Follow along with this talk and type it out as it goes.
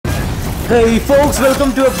Hey folks,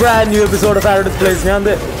 welcome to a brand new episode of Arodith Plays. ഞാൻ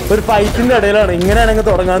ഒരു ഫൈറ്റിന്റെ ഇടയിലാണ് ഇങ്ങനെയാണെങ്കിൽ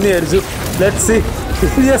തുടങ്ങാമെന്ന് വിചാരിച്ചു. ലെറ്റ്സ് സീ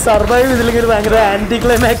ഇത് സർവൈവ് ചെയ്തില്ലെങ്കിൽ ഭയങ്കര ആന്റി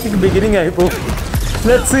ക്ലൈമാക്റ്റിക് ബിഗിനിങ് ആയിപ്പോ.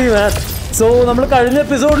 Let's see man. സോ നമ്മൾ കഴിഞ്ഞ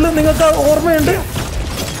എപ്പിസോഡിൽ നിങ്ങൾക്ക് ഓർമ്മയുണ്ട്.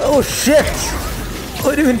 ഓ ഷിറ്റ്,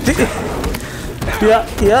 ഒരു മിനിറ്റ്.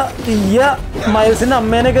 മൈൽസിന്റെ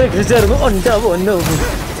അമ്മേനെയൊക്കെ രക്ഷിച്ചായിരുന്നു.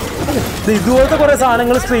 ഇതുപോലത്തെ കുറെ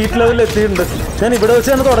സാധനങ്ങൾ സ്ട്രീറ്റ് ലെവലിൽ എത്തിയിട്ടുണ്ട്. ഞാൻ ഇവിടെ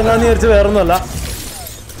വെച്ച് തന്നെ തുടങ്ങാമെന്ന് വിചാരിച്ചു, വേറൊന്നുമല്ല.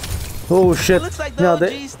 ഓ ഷിറ്റ്, ഞാൻ അതെ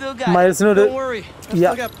മൈൽസിനൊരു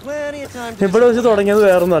ഇവിടെ വെച്ച് തുടങ്ങിയത്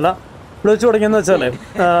വേറൊന്നുമല്ല. ഇവിടെ വെച്ച് തുടങ്ങിയെന്ന് വെച്ചാലേ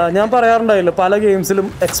ഞാൻ പറയാറുണ്ടായില്ല പല ഗെയിംസിലും,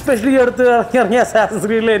 എക്സ്പെഷ്യലി അടുത്ത് ഇറങ്ങിയ അസാസിൻസ്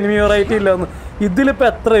ക്രീഡിൽ എനിമി വെറൈറ്റി ഇല്ലയെന്ന്. ഇതിലിപ്പോൾ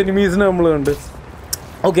എത്ര എനിമീസിനെ നമ്മൾ കണ്ട്.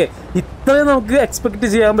 ഓക്കെ, ഇത്രയും നമുക്ക് എക്സ്പെക്റ്റ്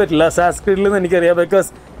ചെയ്യാൻ പറ്റില്ല അസാസിൻസ് ക്രീഡിൽ നിന്ന് എനിക്കറിയാം. Because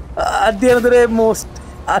at the end of the day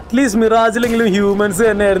at least മിറാജിലെങ്കിലും humans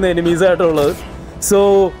തന്നെയായിരുന്നു എനിമീസായിട്ടുള്ളത്. സോ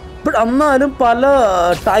ബട്ട് എന്നാലും പല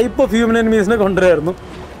ടൈപ്പ് ഓഫ് ഹ്യൂമൻ എനിമീസിനെ കൊണ്ടുവരായിരുന്നു.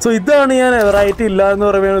 സോ ഇതാണ് ഞാൻ വെറൈറ്റി ഇല്ല എന്ന്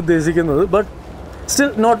പറയാൻ ഉദ്ദേശിക്കുന്നത്. But still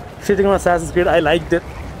not sheeting on assassins creed. I liked it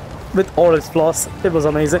with all it's flows. It was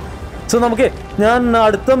amazing. So നമുക്ക് ഞാൻ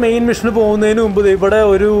അടുത്ത മെയിൻ മിഷന് പോകുന്നതിന് മുമ്പ് ഇവിടെ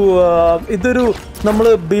ഇതൊരു നമ്മൾ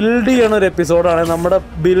ബിൽഡ് ചെയ്യണ ഒരു എപ്പിസോഡാണ്. നമ്മുടെ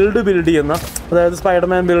ബിൽഡ് ചെയ്യുന്ന, അതായത്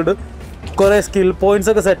സ്പൈഡർമാൻ ബിൽഡ്, കുറേ സ്കിൽ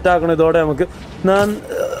പോയിൻറ്റ്സ് ഒക്കെ സെറ്റാക്കണം. ഇതോടെ നമുക്ക് ഞാൻ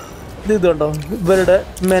ഇതുണ്ടോ ഇവരുടെ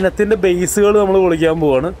മെനത്തിൻ്റെ ബേസുകൾ നമ്മൾ വിളിക്കാൻ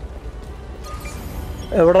പോവാണ്.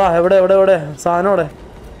 എവിടെ സാധനം അവിടെ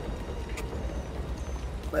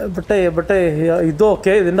എവിടെ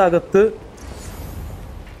ഇതൊക്കെ ഇതിൻ്റെ അകത്ത്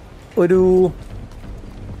ഒരു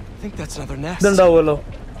ഇതുണ്ടാവുമല്ലോ.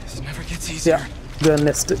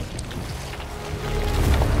 നെക്സ്റ്റ്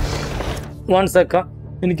 1 സെക്കൻഡ്,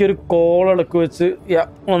 എനിക്കൊരു കോൾ ഇടക്ക് വെച്ച്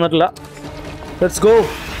വന്നിട്ടില്ല. Let's go.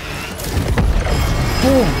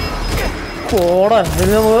 പോടാ,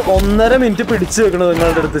 ഇനി നമ്മൾ 1.5 മിനിറ്റ് പിടിച്ച് വെക്കണത്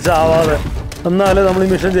നിങ്ങളുടെ അടുത്ത് ചാവാതെ. എന്നാലേ നമ്മൾ ഈ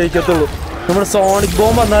മിഷൻ ജയിക്കത്തുള്ളൂ. നമ്മുടെ സോണിക്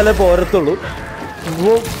ബോംബ് വന്നാലേ പോരത്തുള്ളൂ.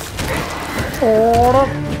 ഓടാ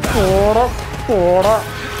ഓടാ ഓടാ.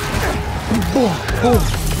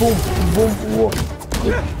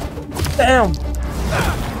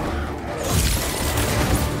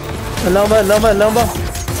 എല്ലാം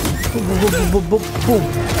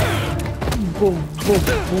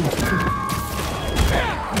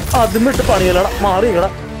അതുമിട്ട് പണിയല്ലടാ, മാറിക്കടാ.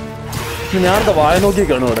 ഞാനെന്താ വായ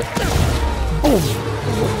നോക്കിക്കാണ് ഇവിടെ.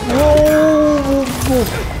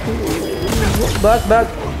 Back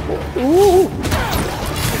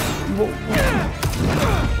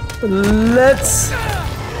let's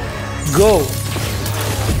go.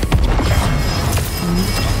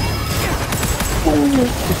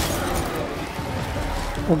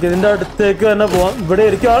 ഓക്കെ, ഇതിൻ്റെ അടുത്തേക്ക് തന്നെ പോവാം. ഇവിടെ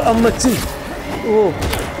ആയിരിക്കും അമ്മച്ചി. ഓ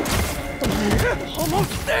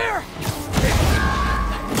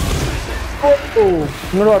ഓ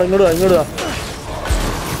ഇങ്ങോട്ട് വാ.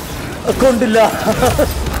 കൊണ്ടില്ല.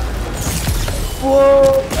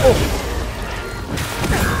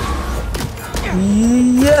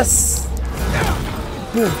 യെസ്,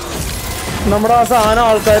 നമ്മുടെ ആ സാധനം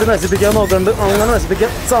ആൾക്കാർ നശിപ്പിക്കാൻ നോക്കുന്നുണ്ട്. അങ്ങനെ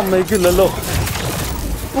നശിപ്പിക്കാൻ സമ്മതിക്കില്ലല്ലോ.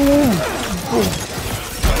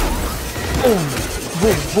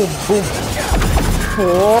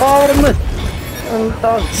 ഓടാറുന്ന്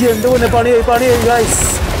എന്റെ മുന്നേ പണിയായി ഗൈസ്.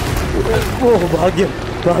 ഓ ഭാഗ്യം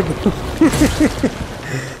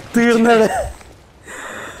തീർന്നടേ.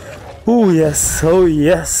 ഓ യെസ്.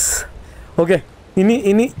 ഓക്കെ,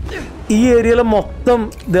 ഇനി ഈ ഏരിയയിലെ മൊത്തം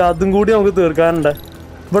അതും കൂടി നമുക്ക് തീർക്കാനുണ്ട്.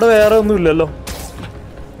 ഇവിടെ വേറെ ഒന്നും ഇല്ലല്ലോ.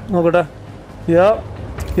 നോക്കട്ടെ.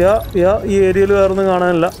 ഈ ഏരിയയിൽ വേറെ ഒന്നും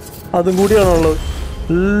കാണാനില്ല. അതും കൂടിയാണുള്ളത്.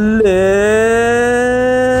 Let's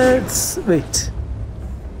wait.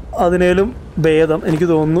 അതിനേലും ഭേദം എനിക്ക്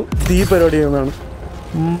തോന്നുന്നു തീ പരിപാടി ചെയ്യുന്നതാണ്.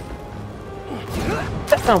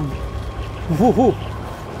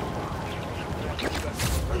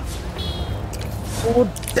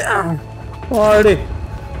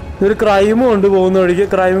 ഒരു ക്രൈമും ഉണ്ട് പോകുന്ന വഴിക്ക്.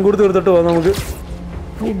 ക്രൈമും കൂടി തീർത്തിട്ട് പോകാം നമുക്ക്.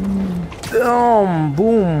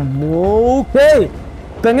 ഓക്കേ,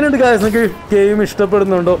 ഇപ്പം എങ്ങനെയുണ്ട് ഗൈസ്? നിങ്ങൾക്ക് game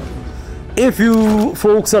ഇഷ്ടപ്പെടുന്നുണ്ടോ? If you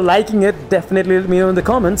folks are liking it, definitely let me know in the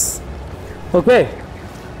comments. Okay,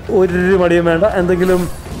 ഒരു മടിയും വേണ്ട. എന്തെങ്കിലും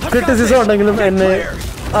ക്രിറ്റിസിസം ഉണ്ടെങ്കിലും എന്നെ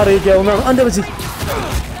അറിയിക്കാവുന്നതാണ്. എൻ്റെ വെച്ച്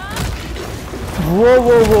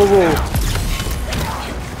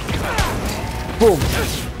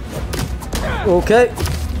ഓക്കെ.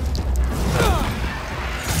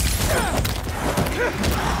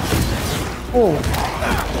 ഓ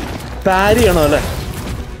പാരി ചെയ്യണോ അല്ലേ?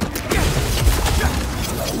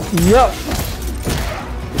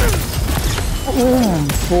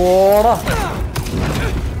 പോടാ.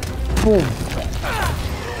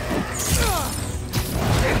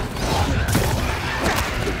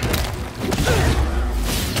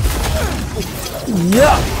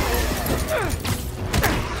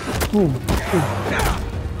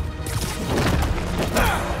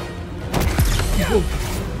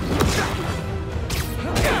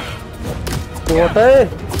 പോട്ടെ.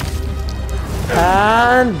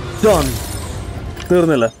 And done.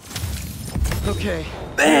 തീർന്നില്ല.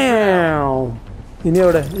 ഇനി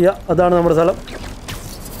എവിടെ? അതാണ് നമ്മുടെ സ്ഥലം.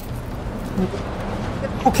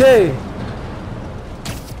 ഓക്കേ.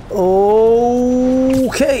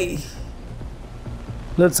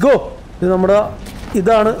 Let's go. ഇത് നമ്മുടെ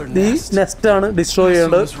ഇതാണ് ഈ നെസ്റ്റ് ആണ് ഡിസ്ട്രോയ്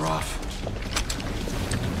ചെയ്യേണ്ടത്.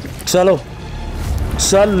 ചലോ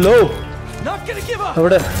ചലോ.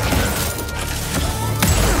 എവിടെ?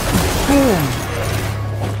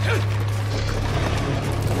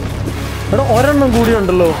 എടാ ഒരെണ്ണം കൂടി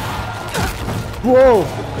ഉണ്ടല്ലോ. ഓ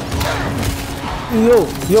യോ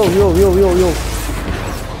യോ യോ യോ യോ യോ.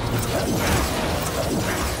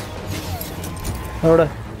 എവിടെ?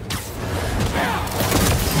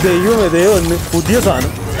 ദൈവമേ ദൈവം പുതിയ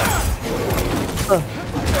സാധനം.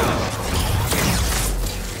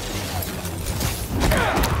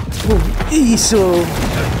 ഈശോ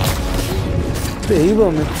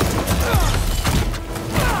ദൈവമേ.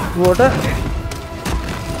 പോട്ടെ.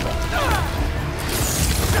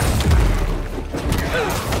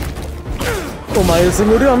 മൈൽസും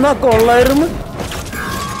കൂടി വന്നാ കൊള്ളായിരുന്നു.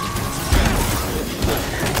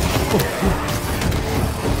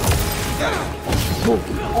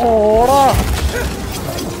 ഓടാ.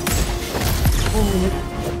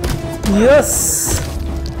 യെസ്.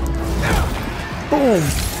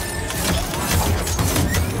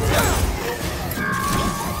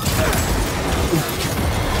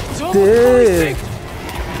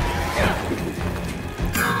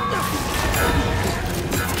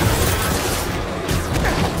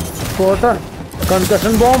 പോട്ടെ.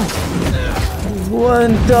 Concussion bomb.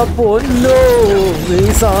 എൻ്റെ പൊന്നോ ഈ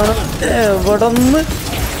സാധനം എവിടെന്ന്.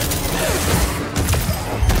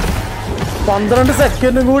 12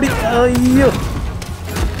 സെക്കൻഡും കൂടി. അയ്യോ.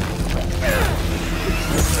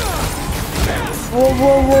 ഓ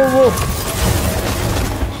ഓ ഓ ഓ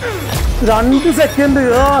 2 സെക്കൻഡ്.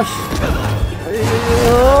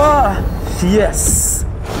 യെസ്.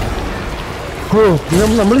 ഓ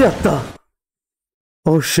നമ്മൾ ചത്ത.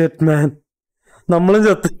 ഓ ഷിറ്റ് മാൻ. നമ്മളും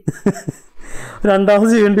ചത്ത്.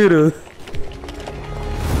 രണ്ടാമത് ചെയ്യേണ്ടി വരും.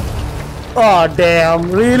 Oh damn,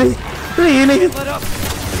 really? Really?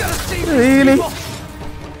 Really?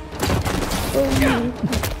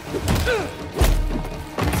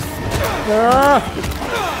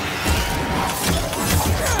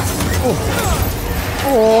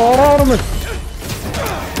 ഓടാറുന്നു.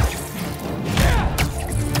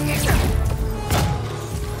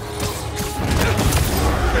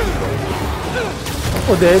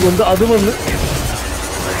 ദേ കൊണ്ട് അത് വന്ന്.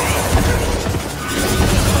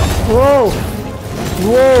 ഓ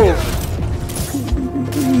ഓ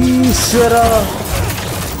ഈശ്വര.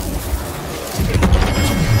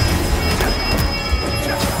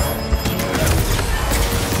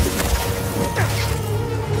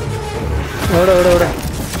 എവിടെ എവിടെ എവിടെ?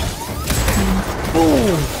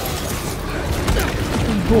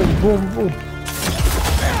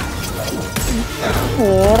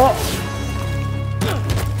 ഓട.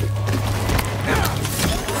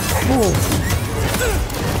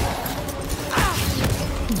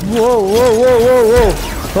 Whoa, whoa, whoa, whoa, whoa.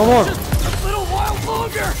 Come on. A little while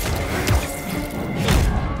longer.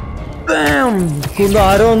 Bam. കുന്ത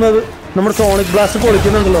ആരോ വന്നത് നമ്മുടെ sonic blast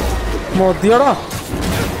പൊളിക്കുന്നുണ്ടല്ലോ. മോത്തിയോടാ.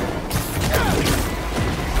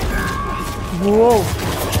 Whoa.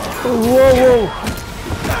 Whoa, whoa.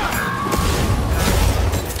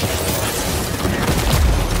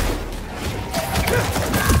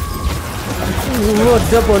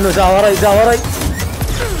 ഒറ്റ പൊന്നു. ചവറായി ചവറായി.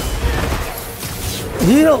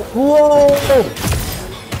 Hero! Whoa!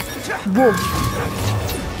 Boom!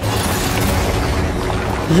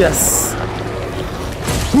 Yes!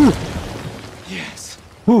 Yes!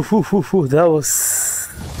 That was...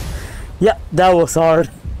 Yeah, that was hard.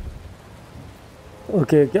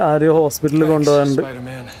 Okay, are you hospital going to end?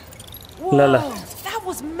 Spider-Man. Whoa! That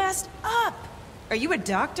was messed up! Are you a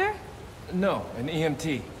doctor? No, an EMT.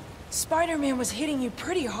 Spider-Man was hitting you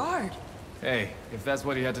pretty hard. Hey, if that's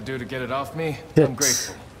what he had to do to get it off me, I'm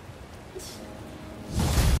grateful.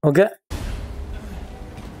 Okay.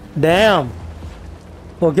 Damn.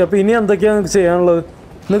 Okay, അപ്പോൾ ഇനി എന്തൊക്കെയാണ് നിങ്ങൾക്ക് ചെയ്യാനുള്ളത്?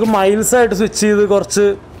 നിങ്ങൾക്ക് miles ആയിട്ട് switch ചെയ്ത് കുറച്ച്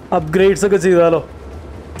upgrades ഒക്കെ ചെയ്താലോ?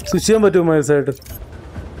 സ്വിച്ച് ചെയ്യാൻ പറ്റുമോ മൈൽസ് ആയിട്ട്?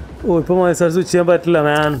 ഓ ഇപ്പോൾ മൈൽസ് ആയിട്ട് സ്വിച്ച് ചെയ്യാൻ പറ്റില്ല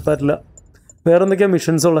മാൻ, പറ്റില്ല. വേറെ എന്തൊക്കെയാണ്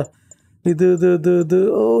മിഷൻസ് ഉള്ളത്? ഇത്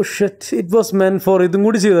ഓ ഷെറ്റ്, ഇറ്റ് വാസ് മെൻ ഫോർ. ഇതും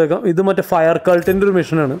കൂടി ചെയ്തേക്കാം. ഇത് മറ്റേ ഫയർ കൾട്ടിൻ്റെ ഒരു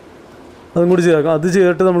മിഷനാണ്. അതും കൂടി ചെയ്തേക്കാം. അത്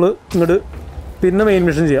ചെയ്തിട്ട് നമ്മൾ ഇങ്ങോട്ട് പിന്നെ മെയിൻ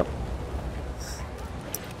മിഷൻ ചെയ്യാം.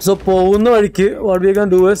 സോ പോകുന്ന വഴിക്ക് what we can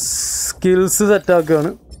do is skills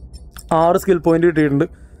സെറ്റാക്കുകയാണ്. 6 skill point കിട്ടിയിട്ടുണ്ട്.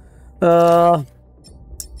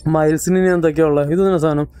 മൈൽസിന് ഇനി എന്തൊക്കെയാണ് ഉള്ളത്? ഇത് തന്നെ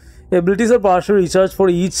സാധനം. Abilities R partial recharge for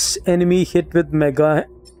each enemy hit with mega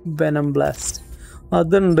venom blast.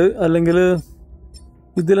 അതുണ്ട്. അല്ലെങ്കിൽ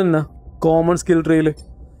ഇതിൽ തന്നെ കോമൺ സ്കിൽ ട്രീയിൽ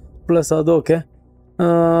പ്ലസ് അതൊക്കെ.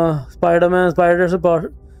 Spider-Man,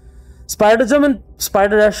 Spider-Jump and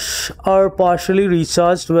Spider-Dash are partially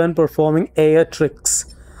recharged when performing air tricks.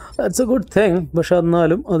 That's a good thing. പക്ഷെ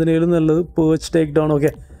എന്നാലും അതിനേലും നല്ലത് perch take down.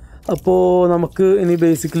 ഓക്കെ, അപ്പോൾ നമുക്ക് ഇനി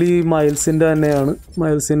ബേസിക്കലി മൈൽസിൻ്റെ തന്നെയാണ്.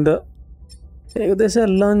 മൈൽസിൻ്റെ ഏകദേശം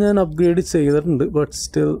എല്ലാം ഞാൻ അപ്ഗ്രേഡ് ചെയ്തിട്ടുണ്ട്. ബട്ട്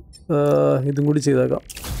സ്റ്റിൽ ഇതും കൂടി ചെയ്തേക്കാം.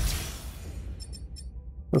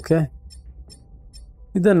 ഓക്കെ,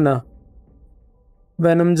 ഇതെന്നാ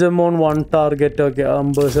വെനം ജം ഓൺ 1 ടാർഗറ്റ്. ഓക്കെ,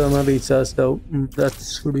 50% റീചാർജ് ആവും. That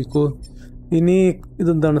should be cool. ഇനി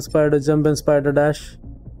ഇതെന്താണ്? Spider jump and spider dash.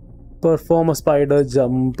 Perform A spider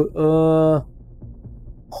jump.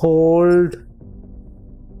 Hold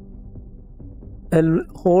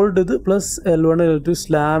ഇത് plus L1 L2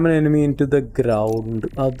 slam an enemy in to the ground.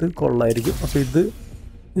 അത് കൊള്ളായിരിക്കും. അപ്പോൾ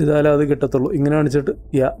ഇതായാലും അത് കിട്ടത്തുള്ളൂ. ഇങ്ങനെ കാണിച്ചിട്ട്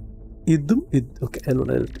ഇതും ഓക്കെ L1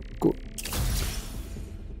 L2 കൂൾ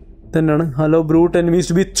തന്നെയാണ്. Hello brute enemies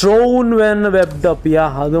to B thrown when webbed up.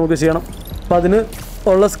 അത് നമുക്ക് ചെയ്യണം. അപ്പം അതിന്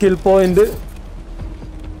ഉള്ള സ്കിൽ പോയിന്റ്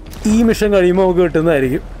ഈ മിഷൻ കഴിയുമ്പോൾ നമുക്ക്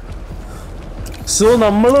കിട്ടുന്നതായിരിക്കും. സോ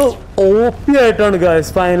നമ്മൾ OP ആയിട്ടാണ്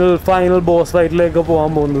ഗായ്സ് ഫൈനൽ ബോസ് ഫൈറ്റിലേക്ക് പോകാൻ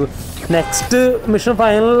പോകുന്നത്. നെക്സ്റ്റ് മിഷൻ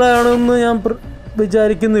ഫൈനലാണെന്ന് ഞാൻ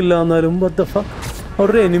വിചാരിക്കുന്നില്ല. എന്നാലും ബത്തഫ അവിടെ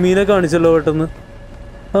ഒരു എനിമീനെ കാണിച്ചല്ലോ പെട്ടെന്ന്.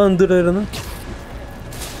 അതെന്തിട്ടായിരുന്നു?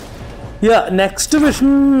 നെക്സ്റ്റ്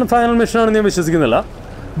മിഷൻ ഫൈനൽ മിഷനാണെന്ന് ഞാൻ വിശ്വസിക്കുന്നില്ല.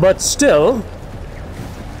 But still,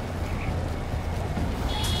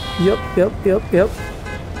 yep.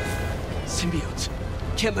 Symbiotes.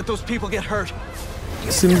 Can't let those people get hurt.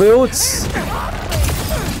 Symbiotes.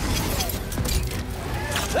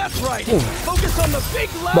 That's right. Focus on the big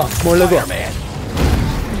loud Spider-Man.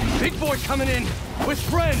 Big boy coming in with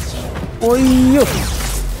friends. Oyyo.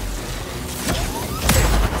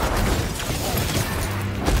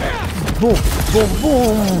 Boom.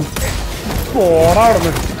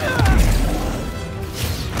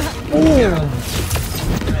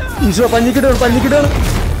 Isho പഞ്ഞിക്കിട്ടാണ്.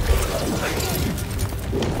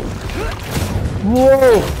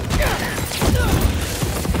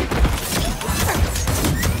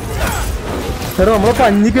 എടാ നമ്മളെ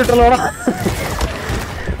പഞ്ഞിക്കിട്ടല്ലോടാ.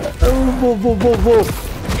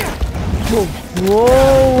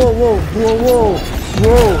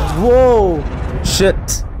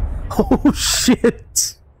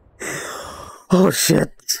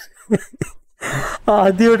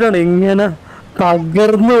 ആദ്യമായിട്ടാണ് ഇങ്ങനെ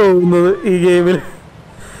തകർന്നു പോകുന്നത് ഈ ഗെയിമിൽ.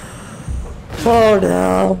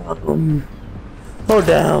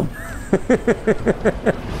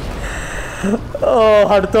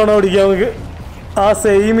 അടുത്ത തവണ പിടിക്കാം നമുക്ക്. ആ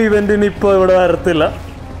സെയിം ഇവന്റിന് ഇപ്പോൾ ഇവിടെ വരത്തില്ല.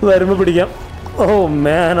 വരുമ്പോൾ പിടിക്കാം.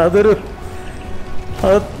 മാൻ, അത്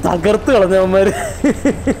തകർത്ത് കളഞ്ഞവന്മാര്.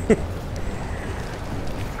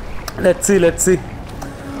 Let's C.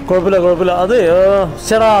 കുഴപ്പമില്ല. അത്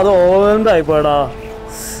ചേടാ അത് ഓവറായിപ്പോടാ.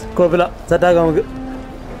 കുഴപ്പമില്ല, സെറ്റാക്കാം നമുക്ക്.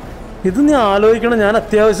 ഇത് ഞാൻ ആലോചിക്കണം. ഞാൻ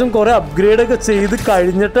അത്യാവശ്യം കുറേ അപ്ഗ്രേഡൊക്കെ ചെയ്ത്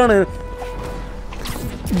കഴിഞ്ഞിട്ടാണ്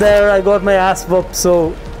I got my ass whooped. So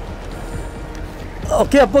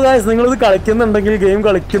okay, അപ്പോൾ ഗൈസ് നിങ്ങളിത് game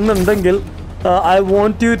കളിക്കുന്നുണ്ടെങ്കിൽ I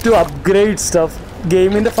want you to upgrade stuff.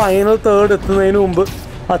 ഗെയിമിൻ്റെ ഫൈനൽ തേർഡ് എത്തുന്നതിന് മുമ്പ്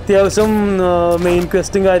അത്യാവശ്യം മെയിൻ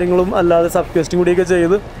ക്വസ്റ്റും കാര്യങ്ങളും അല്ലാതെ സബ് ക്വസ്റ്റും കൂടിയൊക്കെ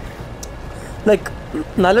ചെയ്ത് ലൈക്ക്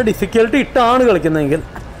നല്ല ഡിഫിക്കൽട്ടി ഇട്ടാണ് കളിക്കുന്നതെങ്കിൽ,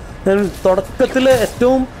 ഞാൻ തുടക്കത്തിൽ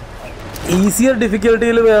ഏറ്റവും ഈസിയർ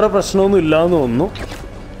ഡിഫിക്കൽട്ടിയിൽ വേറെ പ്രശ്നമൊന്നും ഇല്ലയെന്ന് തോന്നുന്നു.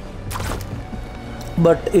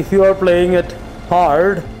 But if you are playing it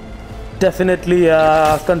hard, definitely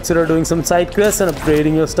consider doing some side quests and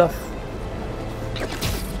upgrading your stuff.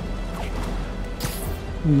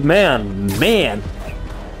 Man.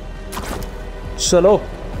 Chalo.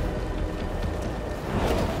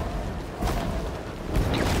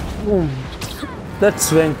 Let's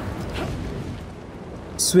swing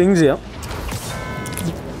ചെയ്യാം.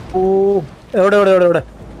 എവിടെ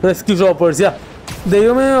റെസ്ക്യൂ ഷോപ്പേഴ്സ്.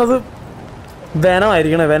 ദൈവമേ, അത്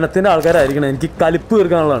വെനമായിരിക്കണേ, വെനത്തിൻ്റെ ആൾക്കാരായിരിക്കണേ. എനിക്ക് കലിപ്പ്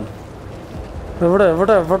തീർക്കാനുള്ളതാണ്. എവിടെ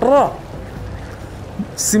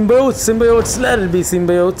സിംബയോട്സ് let it be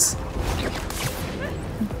symbiotes.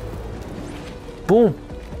 Boom.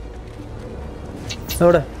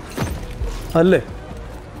 എവിടെ അല്ലേ?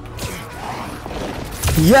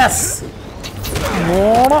 യെസ്.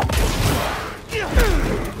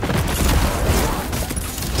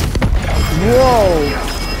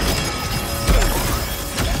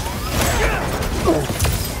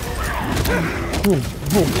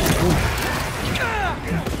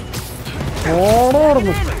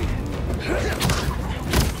 ഓടോടുന്നു.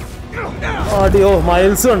 അടിയോ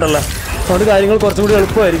മൈൽസും ഉണ്ടല്ലോ, അതുകൊണ്ട് കാര്യങ്ങൾ കുറച്ചും കൂടി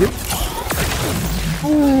എളുപ്പമായിരിക്കും.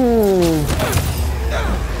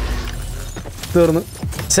 തീർന്നു.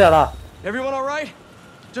 ചേടാ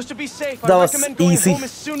that was easy.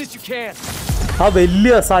 ആ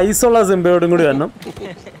വലിയ സൈസുള്ള സിംബയോടും കൂടി വരണം.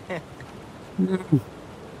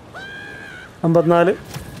 54.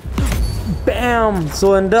 സോ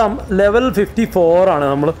എൻ്റെ ലെവൽ 54 ആണ്.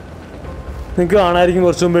 നമ്മൾ നിങ്ങൾക്ക് കാണാതിരിക്കും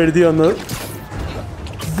കുറച്ച് മുമ്പ് എഴുതി വന്നത്.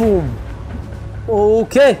 ബൂം.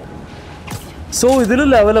 ഓക്കെ, സോ ഇതിൽ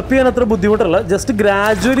ലെവലപ്പ് ചെയ്യാൻ അത്ര ബുദ്ധിമുട്ടല്ല, ജസ്റ്റ്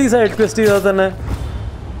ഗ്രാജുവലി സൈഡ് ക്വസ്റ്റ് ചെയ്താൽ തന്നെ.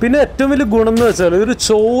 പിന്നെ ഏറ്റവും വലിയ ഗുണം എന്ന് വെച്ചാൽ ഇതൊരു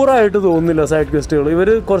ചോറായിട്ട് തോന്നുന്നില്ല സൈഡ് ക്വസ്റ്റുകൾ. ഇവർ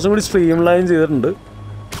കുറച്ചും കൂടി സ്ട്രീം ലൈൻ ചെയ്തിട്ടുണ്ട്.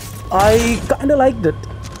 I kind like that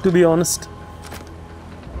to be honest.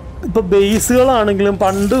 ഇപ്പോൾ ബേസുകളാണെങ്കിലും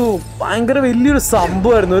പണ്ട് ഭയങ്കര വലിയൊരു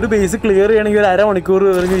സംഭവമായിരുന്നു. ഒരു ബേസ് ക്ലിയർ ചെയ്യണമെങ്കിൽ ഒരു അരമണിക്കൂർ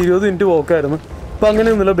അല്ലെങ്കിൽ 20 മിനിറ്റ് പോക്കായിരുന്നു. ഇപ്പം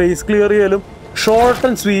അങ്ങനെയൊന്നുമില്ല, ബേസ് ക്ലിയർ ചെയ്യലും ഷോർട്ട്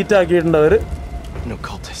ആൻഡ് സ്വീറ്റ് ആക്കിയിട്ടുണ്ട് അവർ.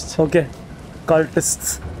 ഓക്കെ, കൾട്ടിസ്റ്റ്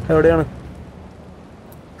എവിടെയാണ്?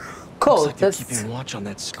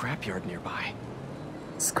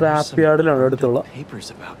 സ്ക്രാപ്പ് യാർഡിലാണ് അടുത്തുള്ള.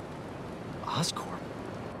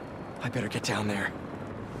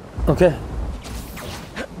 Okay,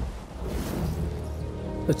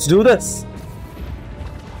 let's do this.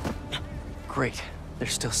 Great,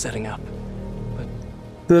 they're still setting up. But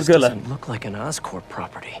this doesn't look like an Oscorp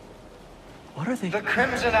property. What are they? The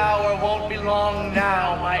Crimson Hour won't be long now,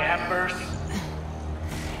 my embers.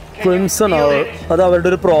 Crimson Hour, അത് അവരുടെ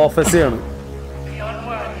ഒരു പ്രോഫസിയാണ്. The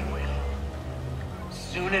unworthy will.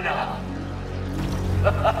 Soon enough.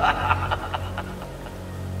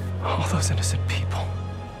 All those innocent people.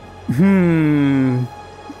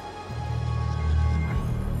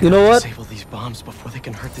 You know what? Disable these bombs before they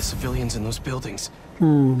can hurt the civilians in those buildings.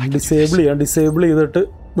 Disable ചെയ്തിട്ട്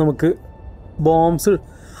നമുക്ക്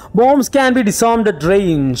bombs can be disarmed at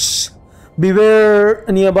range. Beware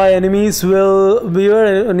nearby enemies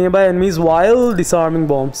while disarming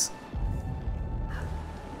bombs.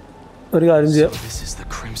 ഒരു കാര്യം ചെയ്യാം. This is the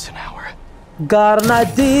Crimson Hour.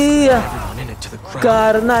 Garnadia.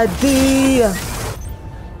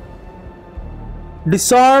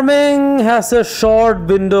 Disarming has a short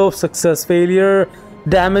window of success. Failure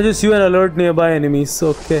damages you and alert nearby enemies.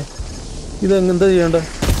 Okay. ഇത് എന്താ ചെയ്യണ്ടേ?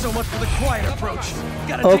 So much for the quiet approach.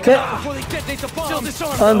 Okay. Before they detonate the bomb.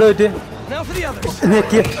 എന്താ പറ്റി? Now for the others.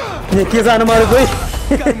 ഞെക്കിയ സാധനം മാറിപ്പോയി.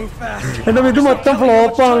 Gotta move fast. എന്താ ഇത് മൊത്തം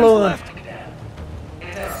ഫ്ലോപ്പ് ആണല്ലോ.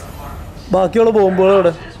 ബാക്കിയുള്ള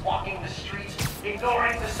ബോംബുകളോടെ.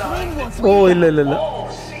 ഓ ഇല്ല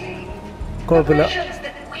കുഴപ്പമില്ല.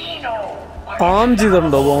 ആം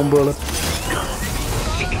ചെയ്തിട്ടുണ്ടോ ബോംബുകൾ?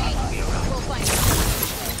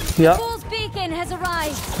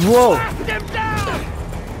 Whoa.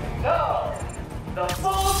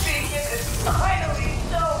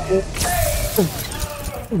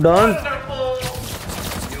 Done.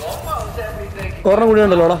 ഒരെണ്ണം കൂടി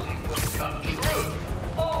ഉണ്ടല്ലോടാ.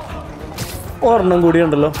 ഒരെണ്ണം കൂടി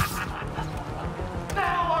ഉണ്ടല്ലോ.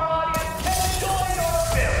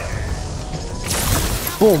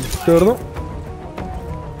 ബൂം, തീർന്നു.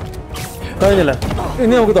 കഴിഞ്ഞല്ലേ?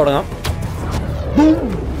 ഇനി നമുക്ക് തുടങ്ങാം.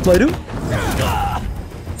 വരൂ,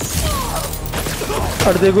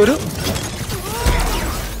 അടുത്തേക്ക് വരൂ,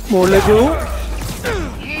 മുകളിലേക്ക് പോവും.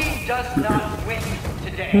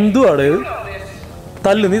 എന്തുവാടേ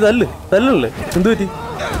തല്ല്? നീ തല്ലല്ലേ? എന്തു പറ്റി?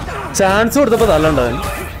 ചാൻസ് കൊടുത്തപ്പോ തല്ലണ്ടാവും.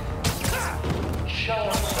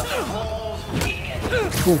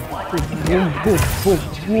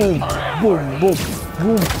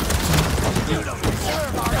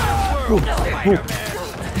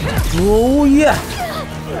 Oh yeah.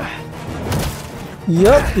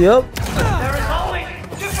 Yup. There is always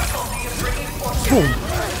difficulty in bringing forth. Boom.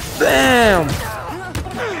 Bam.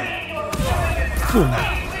 Boom.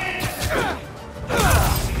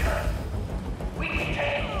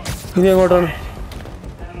 ഇനി എങ്ങോട്ടാണ്?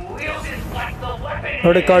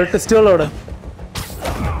 അവിടെ കൾട്ടിസ്റ്റുകൾ അവിടെ.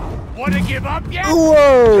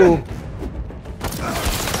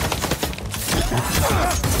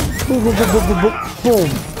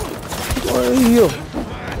 അയ്യോ,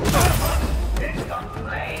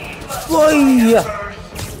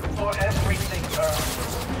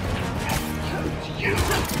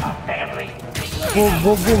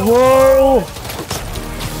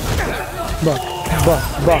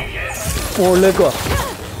 ബാ മുകളിലേക്ക് വാ.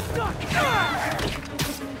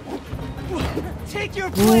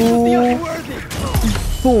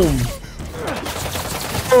 Boom.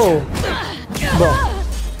 Oh. ബാ.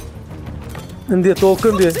 എന്തിയാ തോക്ക്?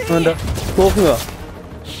 എന്തിയാ വേണ്ട? തോക്കുക.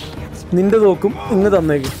 നിന്റെ തോക്കും ഇങ്ങ്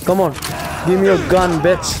തന്നേക്ക്. Come on. Give me your gun,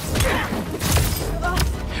 bitch.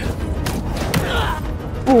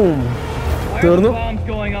 Boom. Why are the bombs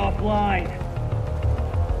going offline?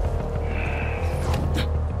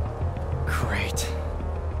 Great.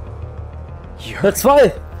 That's why.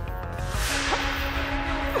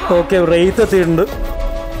 Okay, Wraith എത്തിയിട്ടുണ്ട്.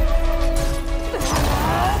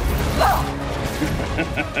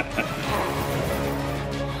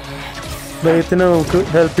 Wraithനെ നമുക്ക്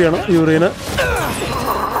ഹെൽപ്പ് ചെയ്യണം യൂറിനെ.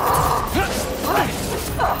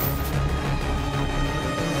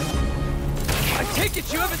 I take it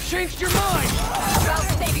you haven't changed your mind.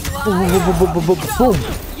 Boom.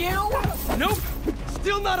 You? Nope.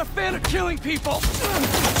 Still not a fan of killing people.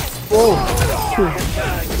 Oh.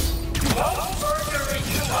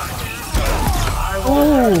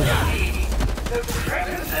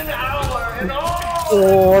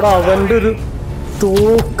 ഓടാ അവൻ്റെ ഒരു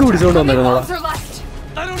തോക്ക് പിടിച്ചോണ്ട് വന്നേക്കുന്നോടാ.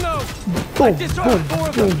 I don't know. I disarmed 4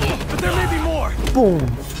 of them, but there may be more. Boom.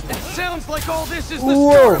 It sounds like all this is the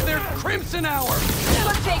start of their crimson hour.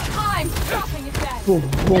 It'll take time stopping it then. Boom,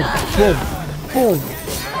 boom, boom, boom.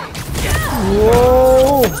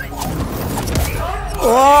 Whoa.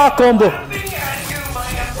 Ah, combo.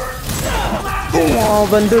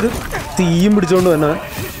 അവൻ്റെ ഒരു തീയും പിടിച്ചോണ്ട് തന്നെ.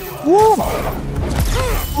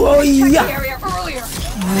 Area earlier.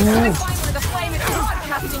 I couldn't find where the flame is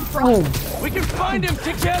broadcasting from. We can find him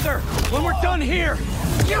together when we're done here.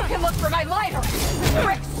 You can look for my lighter.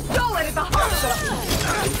 Rick stole it at the hospital.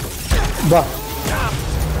 Bah.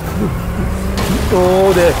 Oh,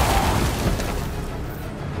 there.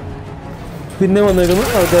 പിന്നെ വന്നേക്കുന്നു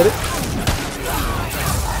ആൾക്കാർ.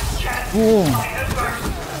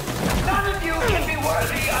 None of you can be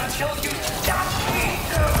worthy until you stop being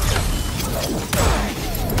good.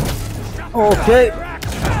 Okay.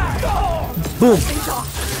 Boom.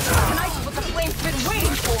 Tonight's what the flame's been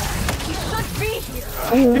waiting for. He should be here.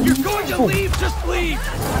 If you're going to leave, just leave.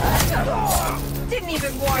 Didn't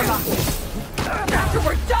even warm up. After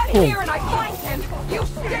we're done here and I find him, you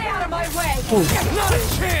stay out of my way. Not a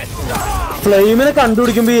chance. ഫ്ലെയിമിനെ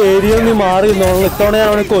കണ്ടുപിടിക്കുമ്പോ ഈ area നിന്ന് മാറി നിന്നോളൂ. ഇത്തവണയാണ്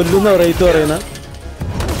അവനെ കൊല്ലുന്ന rate പറയുന്നത്.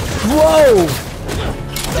 Wow.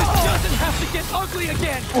 This doesn't have to get ugly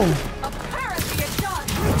again. Apparently it does.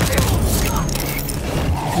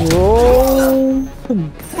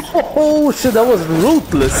 Oh shit, that was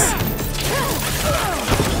ruthless.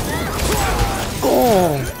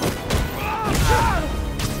 Oh.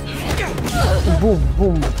 Boom,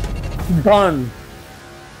 boom. Done.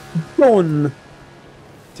 Done.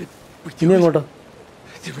 Did we ഇനി do it? അങ്ങോട്ടോ.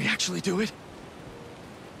 Did we actually do it?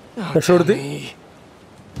 രക്ഷപ്പെടുത്തി. Me.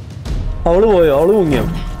 അവള് പോയോ? അവള് മുങ്ങിയോ?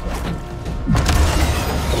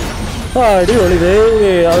 അടിപൊളി.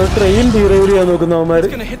 അത് train ഡീറൈവ് ചെയ്യാൻ നോക്കുന്ന അവന്മാര്.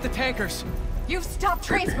 It's gonna hit the tankers. You've stopped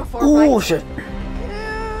trains before, Oh right? shit.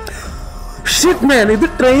 Shit man, ഇത്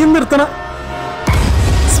ട്രെയിൻ നിർത്തണം.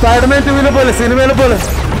 സ്പൈഡർമാൻ 2 പോലെ സിനിമയിലെ പോലെ.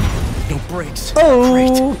 No brakes. Oh,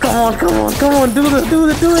 come on, come on, come on, do it, do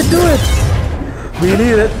it, do it, do it. We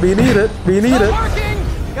need it, we need it, we need Not it. working.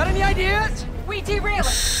 Got any ideas? We derail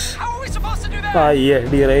it. How are we supposed to do that?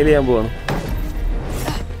 ഡീറൈൽ ചെയ്യാൻ പോവാണ്.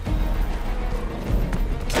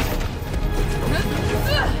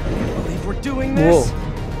 Believe we're doing Whoa. this.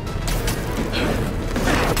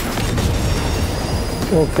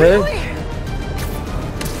 Okay.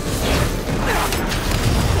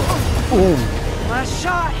 Last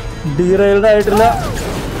shot. ഡീറൈൽഡ് ആയിട്ടില്ല.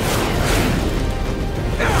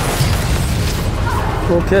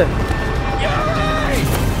 Okay.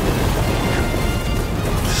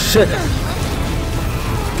 Shit.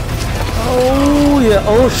 Oh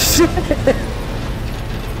yeah. Oh shit.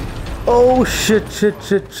 Oh shit, shit,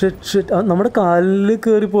 shit, shit, shit. നമ്മുടെ കാലിൽ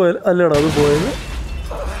കയറി പോയാൽ അല്ലേടാ അത് പോയത്.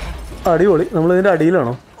 അടിപൊളി. നമ്മളിതിൻ്റെ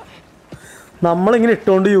അടിയിലാണോ? നമ്മളിങ്ങനെ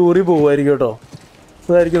ഇട്ടുകൊണ്ട് യൂറി പോവായിരിക്കും കേട്ടോ.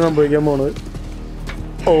 അതായിരിക്കും സംഭവിക്കാൻ പോണത്.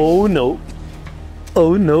 Oh no.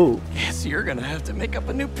 Oh no. Yes, you're gonna have to make up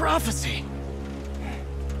a new prophecy.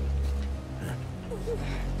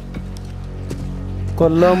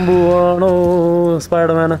 കൊല്ലാൻ പോവാണോ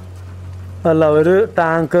സ്പൈഡർമാനെ? അല്ല, അവര്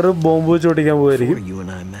ടാങ്കർ ബോംബ് വെച്ച് ഓടിക്കാൻ പോവായിരിക്കും. Before you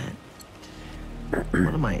and I met,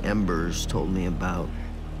 one of my embers told me about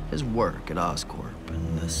his work at Oscorp and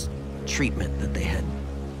this treatment that they had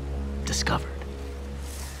discovered.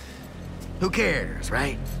 Who cares,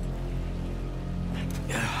 right?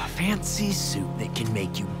 A fancy suit that can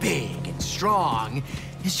make you big and strong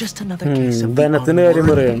is just another case of the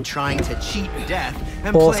unworthy trying to cheat death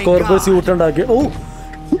and play God. Oh,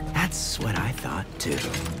 that's what I thought too.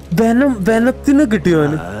 വെനത്തിന്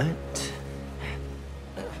കിട്ടിയോന്.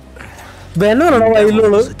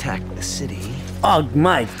 Devils attacked the city. Oh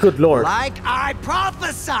my good lord. Like I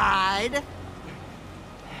prophesied.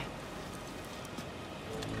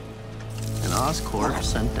 And Oscorp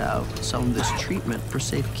sent out some of this treatment for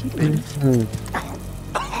safekeeping.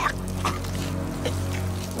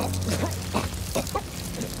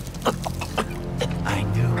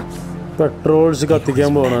 Petrols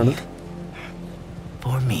കത്തിക്കാൻ പോകണാണ്.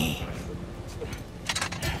 For me.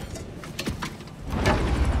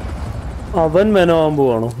 അവൻ മെനവാൻ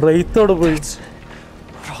പോവാണോ? റെയ്ത്തോടെ പോയി.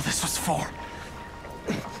 What all this was for?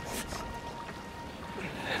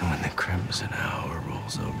 And when the crimson hour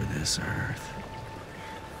rolls over this earth,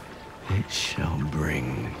 it shall bring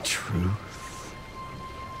truth,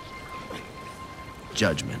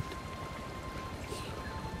 judgment.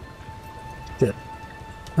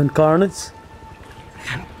 And carnage.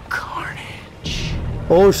 And carnage.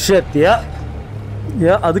 Oh shit, yeah.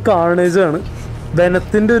 അത് carnage ആണ്.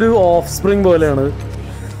 വെനത്തിന്റെ ഒരു of spring പോലെയാണ്.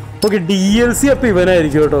 Okay, DLC അപ്പം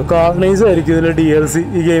ഇവനായിരിക്കും കേട്ടോ. Carnage ആയിരിക്കും ഇതിലെ DLC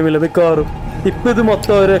ഈ ഗെയിമിൽ മിക്കവാറും. ഇപ്പം ഇത്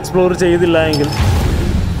മൊത്തം അവർ എക്സ്പ്ലോർ ചെയ്തില്ല എങ്കിൽ.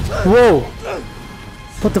 വോ,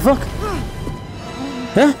 what the fuck?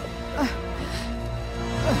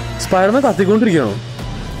 Spiderman കത്തിക്കൊണ്ടിരിക്കണോ?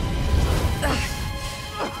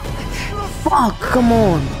 Fuck, come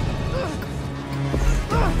on.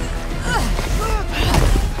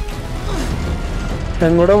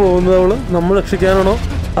 എങ്ങോട്ടാ പോകുന്നത് അവള്? നമ്മൾ രക്ഷിക്കാനാണോ?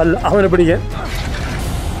 അല്ല, അവനെ പിടിക്കാൻ.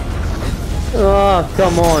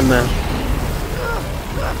 Come on, man.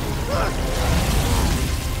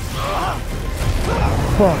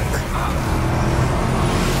 Fuck.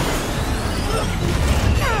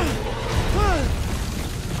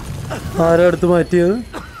 ആരാ അടുത്ത് മാറ്റിയത്?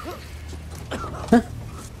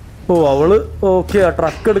 ഓ, അവള് ഓക്കെ. ആ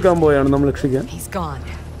ട്രക്ക് എടുക്കാൻ പോയാണ് നമ്മൾ രക്ഷിക്കാൻ.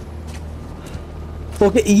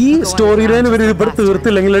 ഓക്കെ, ഈ സ്റ്റോറി ലൈൻ ഇവർ ഇവിടെ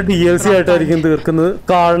തീർത്തില്ലെങ്കിൽ DLC ആയിട്ടായിരിക്കും തീർക്കുന്നത്.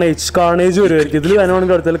 കാർണേജ് വരുമായിരിക്കും ഇതിൽ.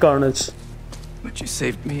 വേണമെങ്കിൽ അടുത്താൽ carnage. But you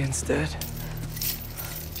saved me instead.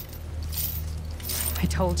 I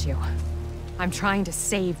told you. I'm trying to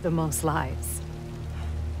save the most lives.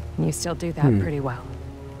 And you still do that pretty well.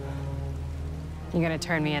 You gonna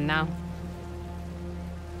turn me in now?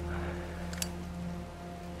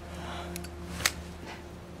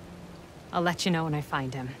 I'll let you know when I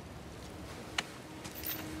find him.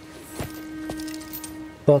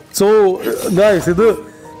 So guys, ഇത്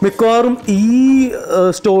മിക്കവാറും ഈ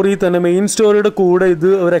story തന്നെ, main സ്റ്റോറിയുടെ കൂടെ ഇത്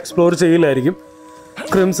അവർ explore ചെയ്യില്ലായിരിക്കും.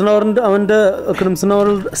 Crimson അവറിന്റെ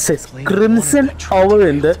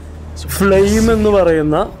flame എന്ന്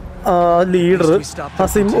പറയുന്ന leader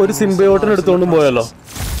ഒരു സിംബയോട്ടിന് എടുത്തുകൊണ്ടും പോയല്ലോ.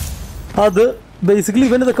 അത് ബേസിക്കലി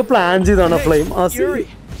ഇവൻ ഇതൊക്കെ പ്ലാൻ ചെയ്താണ്. Flame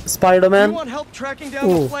Spiderman.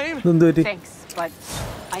 ഓ, എന്ത് പറ്റി?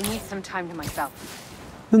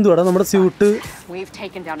 എന്തുവാടാ നമ്മുടെ suit? We've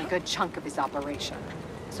taken down a good chunk of his operation,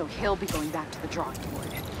 so he'll be going back to the drawing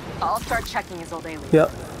board. I'll start checking his old aliens. Yeah.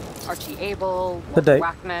 Archie Abel, Walter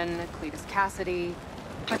Wackman, Cletus Cassidy.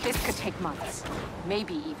 But this could take months,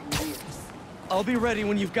 maybe even years. I'll be ready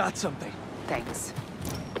when you've got something. Thanks.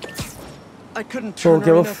 I couldn't turn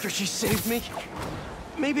Okay, her in well, after she saved me.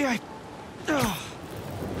 Maybe I...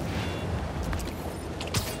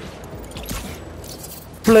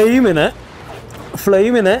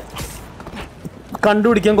 ഫ്ലെയിമിനെ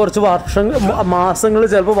കണ്ടുപിടിക്കാൻ കുറച്ച് മാസങ്ങൾ,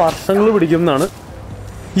 ചിലപ്പോൾ വർഷങ്ങൾ പിടിക്കും എന്നാണ്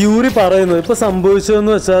Yuri പറയുന്നത്. ഇപ്പോൾ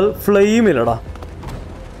സംഭവിച്ചതെന്ന് വെച്ചാൽ ഫ്ലെയിമിലടാ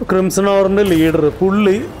ക്രിംസൺ അവറിൻ്റെ ലീഡർ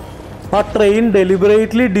പുള്ളി ആ ട്രെയിൻ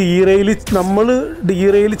ഡെലിബറേറ്റ്ലി നമ്മൾ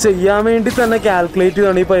ഡീറെയിൽ ചെയ്യാൻ വേണ്ടി തന്നെ കാൽക്കുലേറ്റ്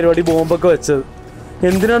ചെയ്താണ് ഈ പരിപാടി ബോംബൊക്കെ വെച്ചത്.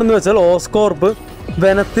 എന്തിനാണെന്ന് വെച്ചാൽ ഓസ്കോർപ്പ്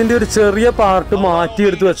വെനത്തിൻ്റെ ഒരു ചെറിയ പാർട്ട്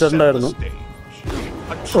മാറ്റിയെടുത്ത് വെച്ചിട്ടുണ്ടായിരുന്നു.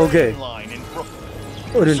 ഓക്കെ,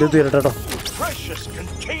 ഒരു minute തീരട്ടോ. Precious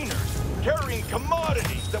containers carrying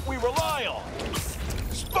commodities that we rely on.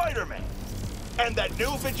 Spider-Man and that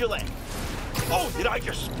new vigilante. Oh, did I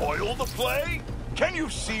just spoil the play? Can you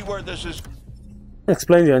see where this is?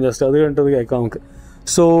 Explain ചെയ്യാം ജസ്റ്റ്, അത് കഴിഞ്ഞിട്ട് കേൾക്കാം നമുക്ക്.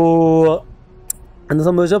 So എന്താ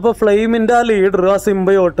സംഭവിച്ചപ്പോൾ ഫ്ലെയിമിൻ്റെ ആ leader ആ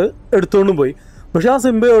സിംബയോട്ട് എടുത്തുകൊണ്ടും പോയി. പക്ഷെ ആ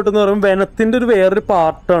സിംബയോട്ട് എന്ന് പറയുമ്പോൾ വെനത്തിൻ്റെ ഒരു വേറൊരു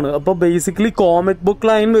പാർട്ടാണ്. അപ്പോൾ ബേസിക്കലി കോമിക് ബുക്ക്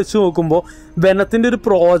ലൈൻ വെച്ച് നോക്കുമ്പോൾ വെനത്തിൻ്റെ ഒരു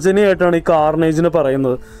പ്രോജനിയായിട്ടാണ് ഈ കാർണേജിനെ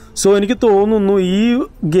പറയുന്നത്. സോ എനിക്ക് തോന്നുന്നു ഈ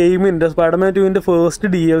ഗെയിമിൻ്റെ സ്പൈഡർമാൻ 2ൻ്റെ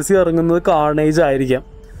ഫസ്റ്റ് DLC ഇറങ്ങുന്നത് കാർണേജ് ആയിരിക്കാം.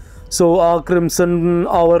 സോ ആ ക്രിംസൺ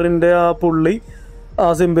അവറിൻ്റെ ആ പുള്ളി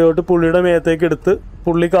ആ സിംബയോട്ട് പുള്ളിയുടെ മേത്തേക്ക് എടുത്ത്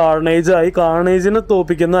പുള്ളി കാർണേജിനെ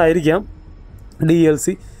തോപ്പിക്കുന്നതായിരിക്കാം DLC.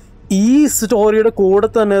 ഈ സ്റ്റോറിയുടെ കൂടെ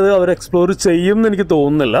തന്നെ അത് അവർ എക്സ്പ്ലോർ ചെയ്യും എന്ന് എനിക്ക്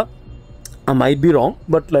തോന്നുന്നില്ല. I might be wrong,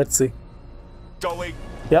 but let's see. Going.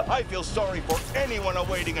 Yeah. I feel sorry for anyone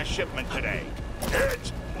awaiting a shipment today. It's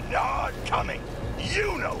not coming. You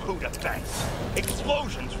know who to thank.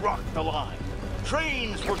 Explosions rocked the line.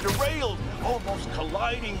 Trains were derailed, almost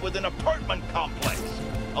colliding with an apartment complex.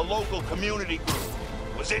 A local community group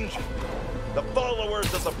was injured. The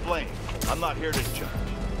followers of the flame, I'm not here to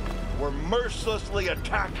judge, were mercilessly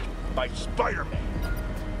attacked by Spider-Man.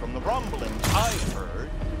 From the rumblings I've heard,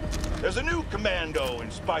 there's a new commando in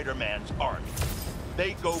Spider-Man's army.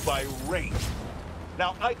 They go by rank.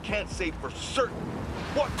 Now, I can't say for certain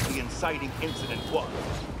what the inciting incident was.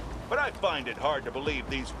 But I find it hard to believe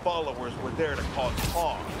these followers were there to cause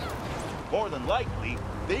harm. More than likely,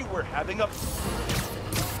 they were having a...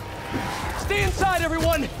 Stay inside,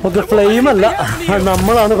 everyone! Okay, flame അല്ല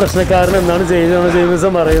നമ്മളാണ് പ്രശ്നക്കാരൻ എന്നാണ്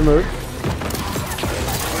James പറയുന്നത്.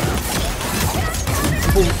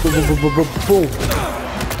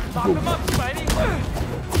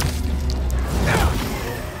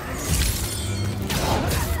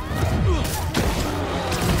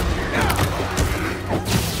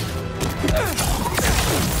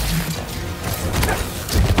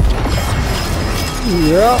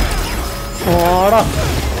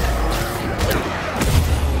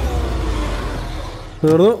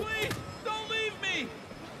 തീർന്നു.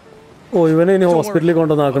 ഓ ഇവനെ ഇനി ഹോസ്പിറ്റലിൽ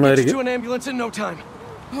കൊണ്ടുവന്നാക്കണമായിരിക്കും.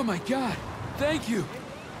 Oh my god, thank you.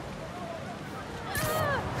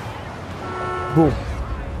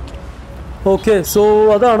 Okay so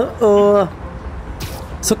അതാണ്.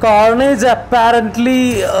 So carnage apparently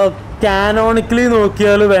കാനോണിക്കലി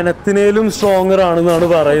നോക്കിയാൽ വെനത്തിനേലും സ്ട്രോങ്ങർ ആണെന്നാണ്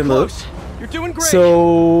പറയുന്നത്. സോ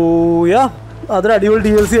യാ അതൊരു അടിപൊളി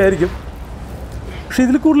DLC ആയിരിക്കും. പക്ഷെ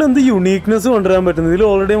ഇതിൽ കൂടുതൽ എന്ത് യുണീക്നെസ് കൊണ്ടുവരാൻ പറ്റുന്നത്? ഇതിൽ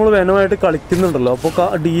ഓൾറെഡി നമ്മൾ വെനമായിട്ട് കളിക്കുന്നുണ്ടല്ലോ. അപ്പോൾ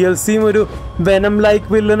DLCയും ഒരു വെനം ലൈക്ക്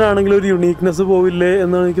വില്ലൻ ആണെങ്കിൽ ഒരു യുണീക്നെസ് പോവില്ലേ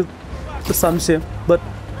എന്നാണ് എനിക്ക് സംശയം. But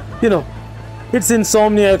you know it's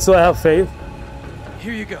ഇൻസോംനിയാക്, so I have faith.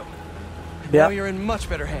 Here you go. Yeah. Now you're in much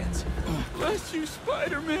better hands. Bless you,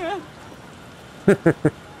 Spider-Man.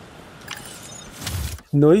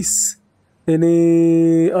 Noise. ഇനി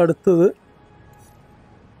അടുത്തത്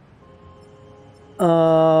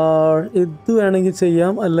ഇത് വേണമെങ്കിൽ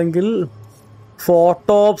ചെയ്യാം, അല്ലെങ്കിൽ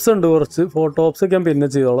ഫോട്ടോപ്സ് ഉണ്ട് കുറച്ച്. ഫോട്ടോപ്സൊക്കെ ഞാൻ പിന്നെ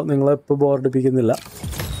ചെയ്തോളാം, നിങ്ങളെ ഇപ്പോൾ ബോറടിപ്പിക്കുന്നില്ല.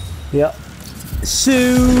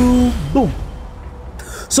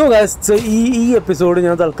 സോ ഗൈസ് ഈ എപ്പിസോഡ്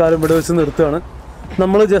ഞാൻ തൽക്കാലം ഇവിടെ വെച്ച് നിർത്തുകയാണ്.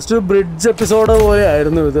 നമ്മൾ ജസ്റ്റ് ഒരു ബ്രിഡ്ജ് എപ്പിസോഡ് പോലെ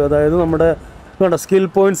ആയിരുന്നു ഇത്. അതായത് നമ്മുടെ സ്കിൽ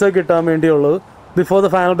പോയിന്റ്സ് ഒക്കെ കിട്ടാൻ വേണ്ടിയുള്ളത്. Before the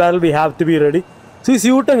final battle we have to be ready. So ഈ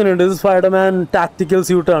സ്യൂട്ട് എങ്ങനെയുണ്ട്? ഇത് Spiderman tactical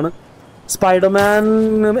സ്യൂട്ടാണ്. Spiderman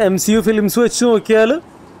MCU films വെച്ച് നോക്കിയാൽ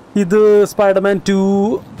ഇത് സ്പൈഡർമാൻ 2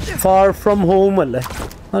 ഫാർ ഫ്രം ഹോം അല്ലേ?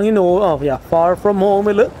 അങ്ങനെ ഫാർ ഫ്രം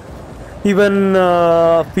ഹോമിൽ ഈവൻ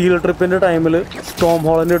ഫീൽഡ് ട്രിപ്പിൻ്റെ ടൈമിൽ ടോം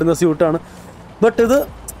ഹോളണ്ട് ഇടുന്ന സ്യൂട്ടാണ്. ബട്ട് ഇത്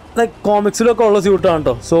ലൈക്ക് കോമിക്സിലൊക്കെ ഉള്ള സ്യൂട്ടാണ്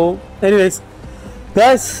കേട്ടോ. So anyways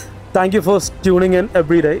guys, thank you for tuning in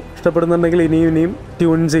every day. ഇഷ്ടപ്പെടുന്നുണ്ടെങ്കിൽ ഇനിയും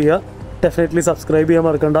ട്യൂൺ ചെയ്യുക. ഡെഫിനറ്റ്ലി സബ്സ്ക്രൈബ് ചെയ്യാൻ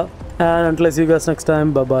മറക്കണ്ട. And until I see you guys next time,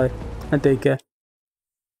 bye bye and take care.